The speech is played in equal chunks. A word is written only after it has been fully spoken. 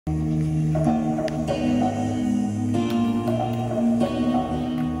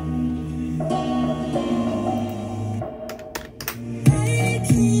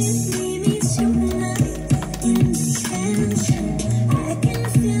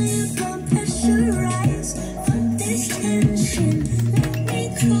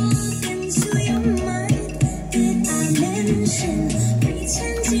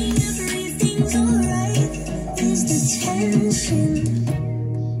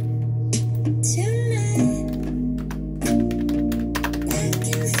Tonight, I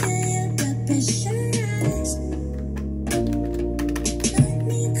can feel the pressure rise. Let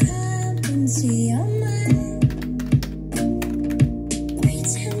me come into your mind,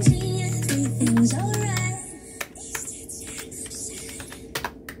 pretending everything's alright.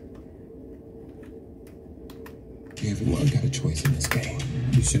 Everyone got a choice in this game.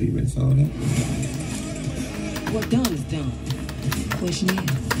 You sure you ready for all that? What done is done. Question is,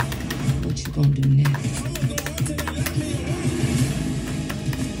 what you gonna do next?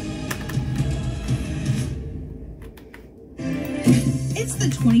 It's the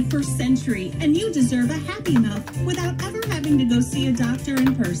 21st century, and you deserve a Happy Mouth without ever having to go see a doctor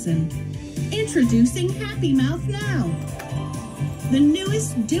in person. Introducing Happy Mouth Now, the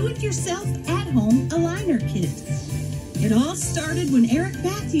newest do-it-yourself at-home aligner kit. It all started when Eric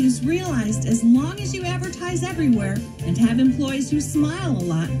Matthews realized as long as you advertise everywhere and have employees who smile a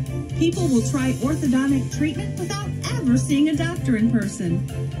lot, people will try orthodontic treatment without ever seeing a doctor in person.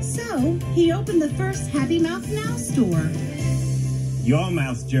 So he opened the first Happy Mouth Now store. Your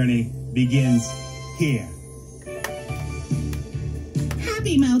mouth journey begins here.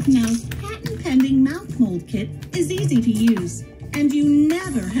 Happy Mouth Now's patent-pending mouth mold kit is easy to use, and you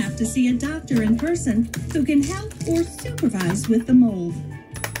never have to see a doctor in person who can help or supervise with the mold.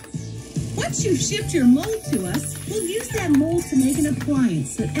 Once you've shipped your mold to us, we'll use that mold to make an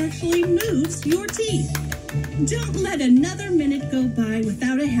appliance that actually moves your teeth. Don't let another minute go by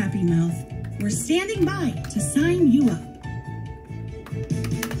without a Happy Mouth. We're standing by to sign you up.